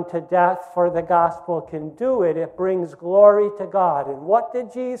fighting unto death for the gospel can do it, it brings glory to God. And what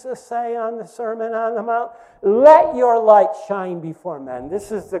did Jesus say on the Sermon on the Mount? Let your light shine before men.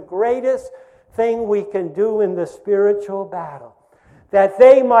 This is the greatest thing we can do in the spiritual battle. That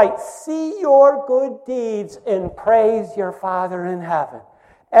they might see your good deeds and praise your Father in heaven.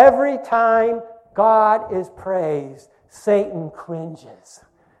 Every time God is praised, Satan cringes.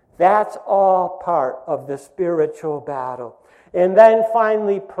 That's all part of the spiritual battle. And then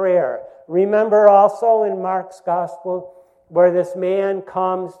finally, prayer. Remember also in Mark's gospel where this man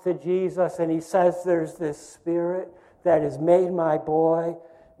comes to Jesus and he says, there's this spirit that has made my boy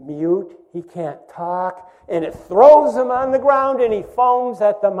mute. He can't talk. And it throws him on the ground and he foams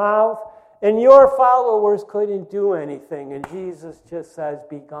at the mouth. And your followers couldn't do anything. And Jesus just says,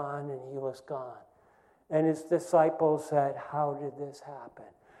 be gone. And he was gone. And his disciples said, how did this happen?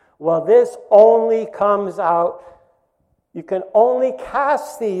 Well, this only comes out, you can only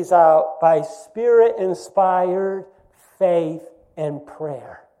cast these out by Spirit-inspired faith and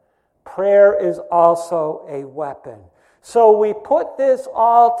prayer. Prayer is also a weapon. So we put this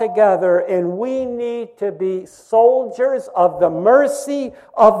all together, and we need to be soldiers of the mercy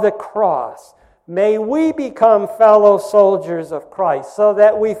of the cross. May we become fellow soldiers of Christ so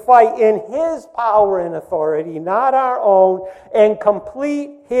that we fight in his power and authority, not our own, and complete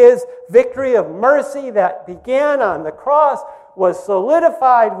his victory of mercy that began on the cross, was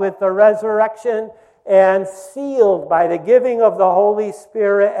solidified with the resurrection, and sealed by the giving of the Holy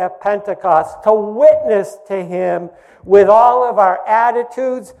Spirit at Pentecost to witness to him with all of our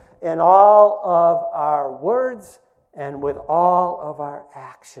attitudes and all of our words and with all of our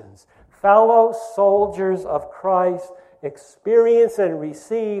actions. Fellow soldiers of Christ, experience and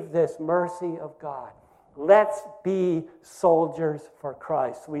receive this mercy of God. Let's be soldiers for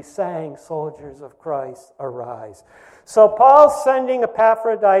Christ. We sang, Soldiers of Christ, Arise. So Paul's sending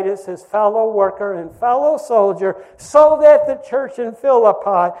Epaphroditus, his fellow worker and fellow soldier, so that the church in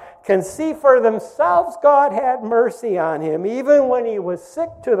Philippi can see for themselves God had mercy on him, even when he was sick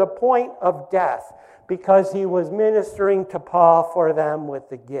to the point of death, because he was ministering to Paul for them with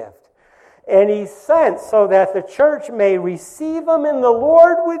the gift. And he sent so that the church may receive him in the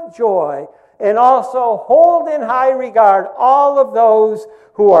Lord with joy, and also hold in high regard all of those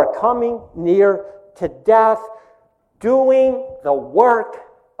who are coming near to death, doing the work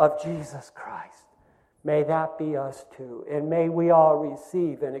of Jesus Christ. May that be us too. And may we all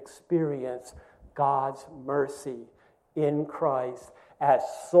receive and experience God's mercy in Christ as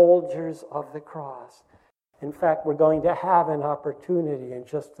soldiers of the cross. In fact, we're going to have an opportunity in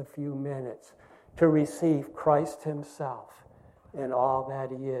just a few minutes to receive Christ himself and all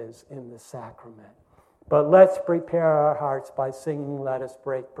that he is in the sacrament. But let's prepare our hearts by singing, "Let Us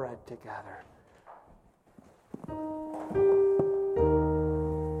Break Bread Together."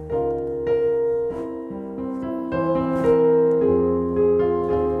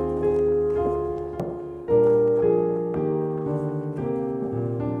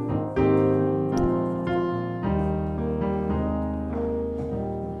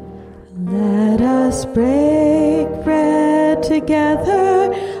 Let us break bread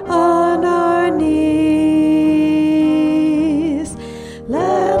together on our knees.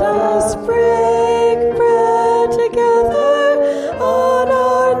 Let us break bread together on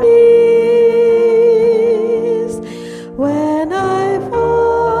our knees. When I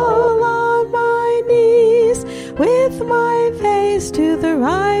fall on my knees with my face to the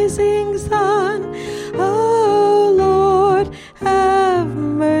rising sun, oh Lord, have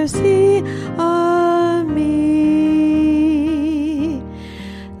mercy on me.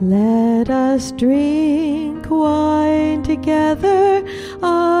 Let us drink wine together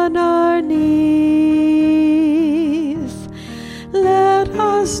on our knees. Let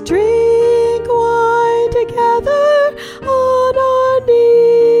us drink wine together on our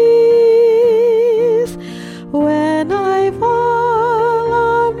knees. When I fall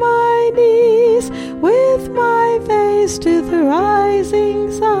on my knees with my face to the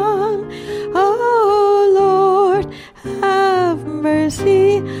rising sun, oh Lord, have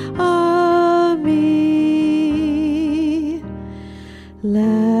mercy on me.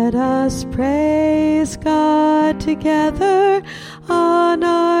 Let us praise God together on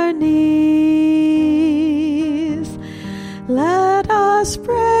our knees. Let us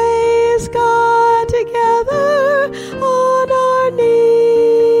praise God together on our knees.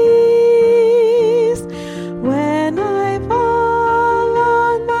 When I fall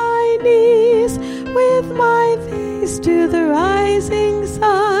on my knees with my face to the rising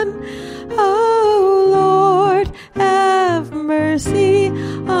sun, oh Lord, have mercy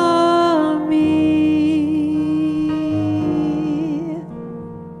on me.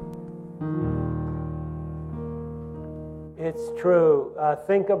 It's true.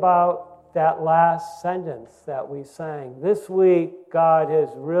 Think about that last sentence that we sang. This week, God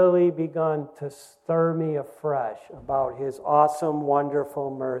has really begun to stir me afresh about his awesome, wonderful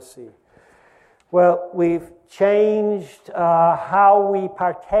mercy. Well, we've changed how we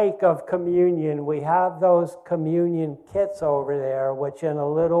partake of communion. We have those communion kits over there, which in a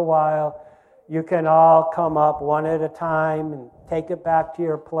little while you can all come up one at a time and take it back to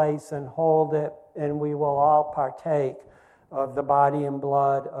your place and hold it, and we will all partake of the body and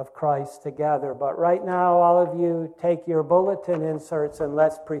blood of Christ together. But right now, all of you take your bulletin inserts and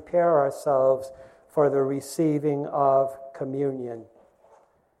let's prepare ourselves for the receiving of communion.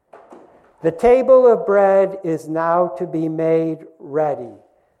 The table of bread is now to be made ready.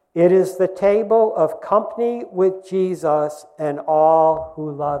 It is the table of company with Jesus and all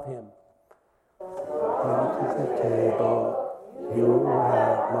who love him. Come to the table, you who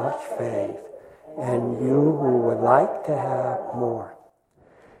have much faith, and you who would like to have more.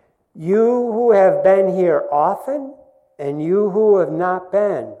 You who have been here often, and you who have not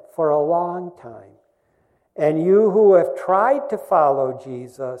been for a long time, and you who have tried to follow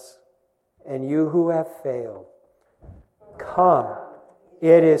Jesus, and you who have failed. Come.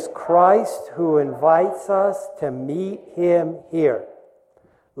 It is Christ who invites us to meet him here.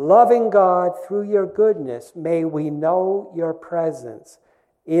 Loving God through your goodness, may we know your presence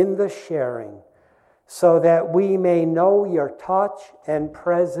in the sharing, so that we may know your touch and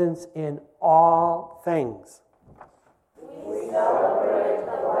presence in all things. We celebrate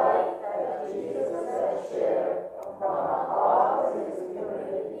the life that Jesus has shared among all of his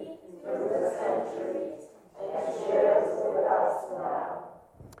community through the centuries and shares with us now.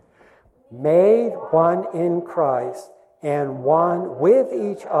 Made one in Christ and one with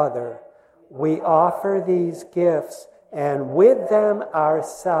each other, we offer these gifts and with them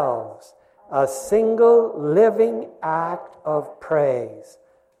ourselves, a single living act of praise.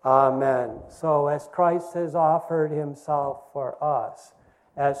 Amen. So as Christ has offered himself for us,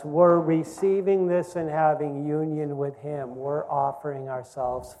 as we're receiving this and having union with him, we're offering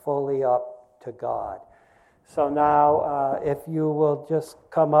ourselves fully up to God. So now, if you will just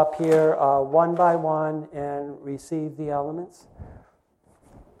come up here one by one and receive the elements.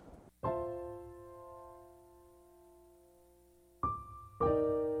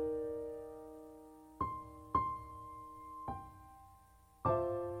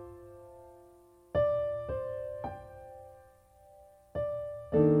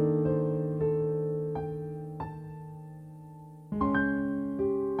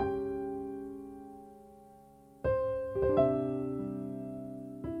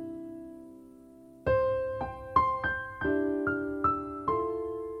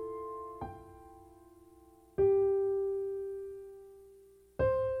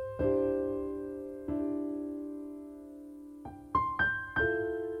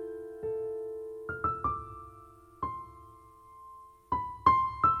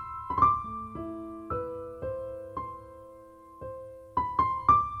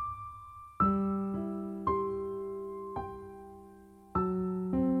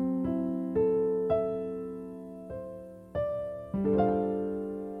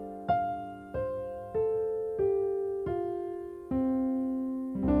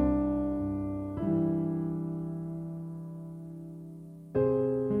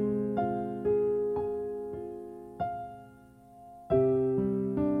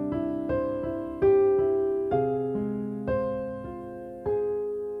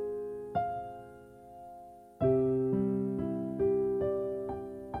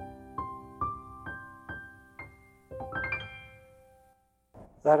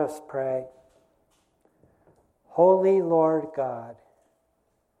 Let us pray. Holy Lord God,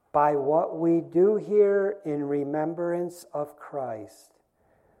 by what we do here in remembrance of Christ,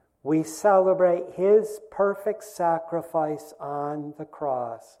 we celebrate his perfect sacrifice on the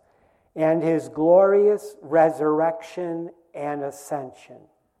cross and his glorious resurrection and ascension.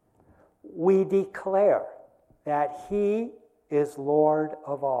 We declare that he is Lord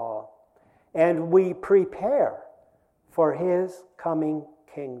of all, and we prepare for his coming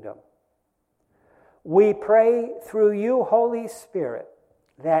kingdom. We pray through you, Holy Spirit,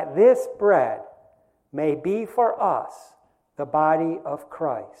 that this bread may be for us the body of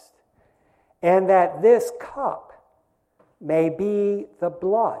Christ, and that this cup may be the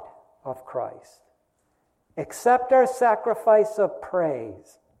blood of Christ. Accept our sacrifice of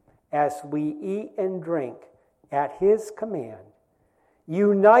praise as we eat and drink at his command.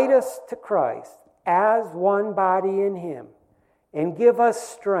 Unite us to Christ as one body in him, and give us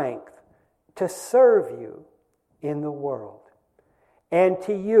strength to serve you in the world. And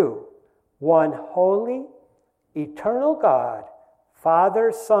to you, one holy, eternal God,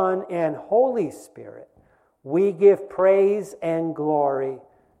 Father, Son, and Holy Spirit, we give praise and glory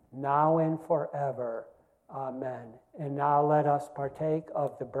now and forever. Amen. And now let us partake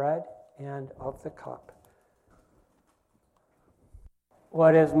of the bread and of the cup.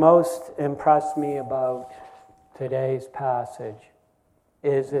 What has most impressed me about today's passage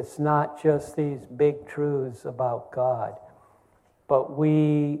is it's not just these big truths about God, but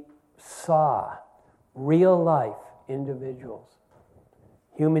we saw real life individuals,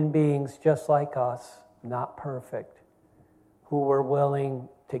 human beings just like us, not perfect, who were willing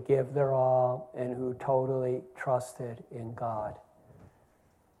to give their all and who totally trusted in God.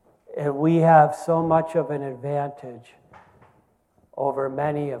 And we have so much of an advantage over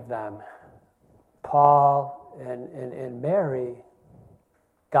many of them. Paul and Mary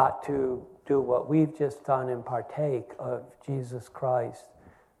got to do what we've just done and partake of Jesus Christ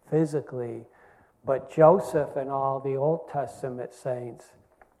physically, but Joseph and all the Old Testament saints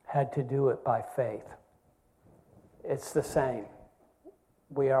had to do it by faith. It's the same.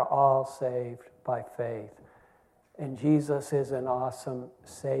 We are all saved by faith. And Jesus is an awesome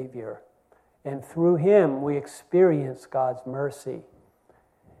Savior. And through him, we experience God's mercy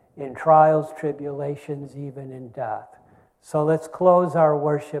in trials, tribulations, even in death. So let's close our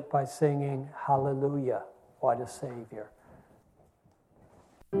worship by singing, Hallelujah, what a Savior.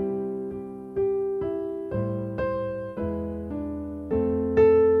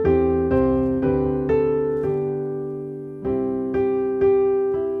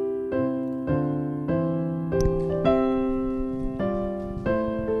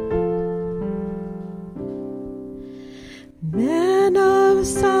 Man of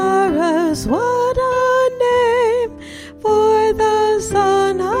sorrows, what a name for the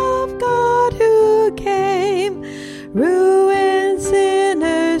Son of God who came, ruined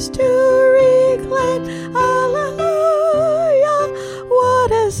sinners to reclaim. Hallelujah,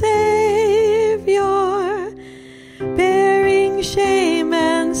 what a Savior, bearing shame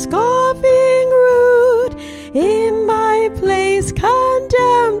and scoffing rude, in my place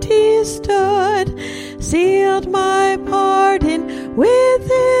condemned he stood, sealed my pardon with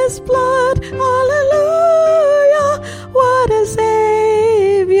his blood. Hallelujah, what a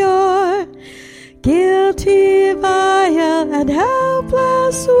Savior. Guilty, vile, and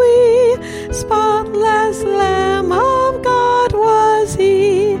helpless we, spotless Lamb of God was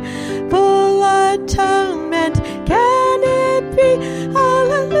he. Full atonement can it be?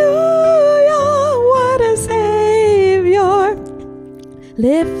 Hallelujah.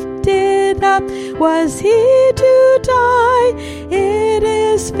 Lifted up was he to die. It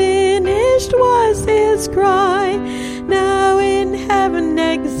is finished was his cry. Now in heaven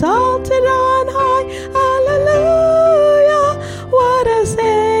exalted on high. Hallelujah, what a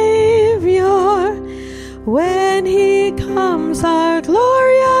Savior. When he comes, our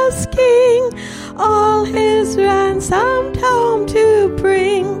glorious King, all his ransomed home to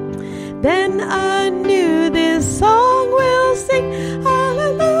bring, then anew this song will sing.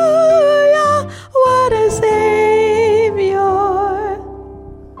 Hallelujah, what a Savior.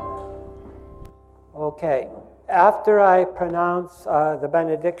 Okay, after I pronounce the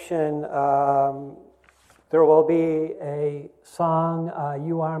benediction, there will be a song,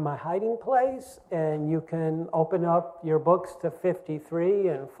 You Are My Hiding Place, and you can open up your books to 53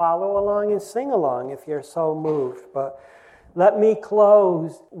 and follow along and sing along if you're so moved. But let me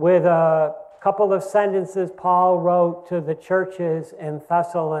close with a couple of sentences Paul wrote to the churches in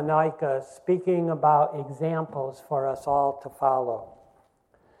Thessalonica, speaking about examples for us all to follow.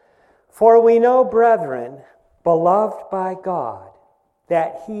 For we know, brethren, beloved by God,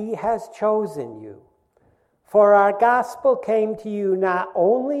 that he has chosen you. For our gospel came to you not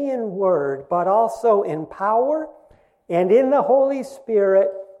only in word, but also in power and in the Holy Spirit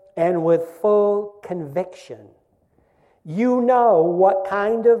and with full conviction. You know what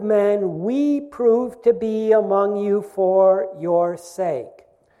kind of men we proved to be among you for your sake.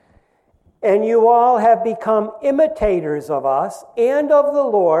 And you all have become imitators of us and of the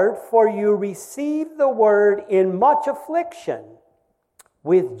Lord, for you received the word in much affliction,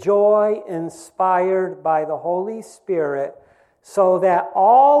 with joy inspired by the Holy Spirit, so that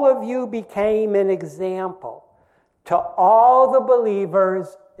all of you became an example to all the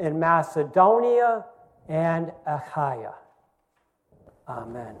believers in Macedonia and Achaia.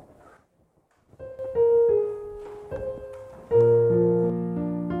 Amen.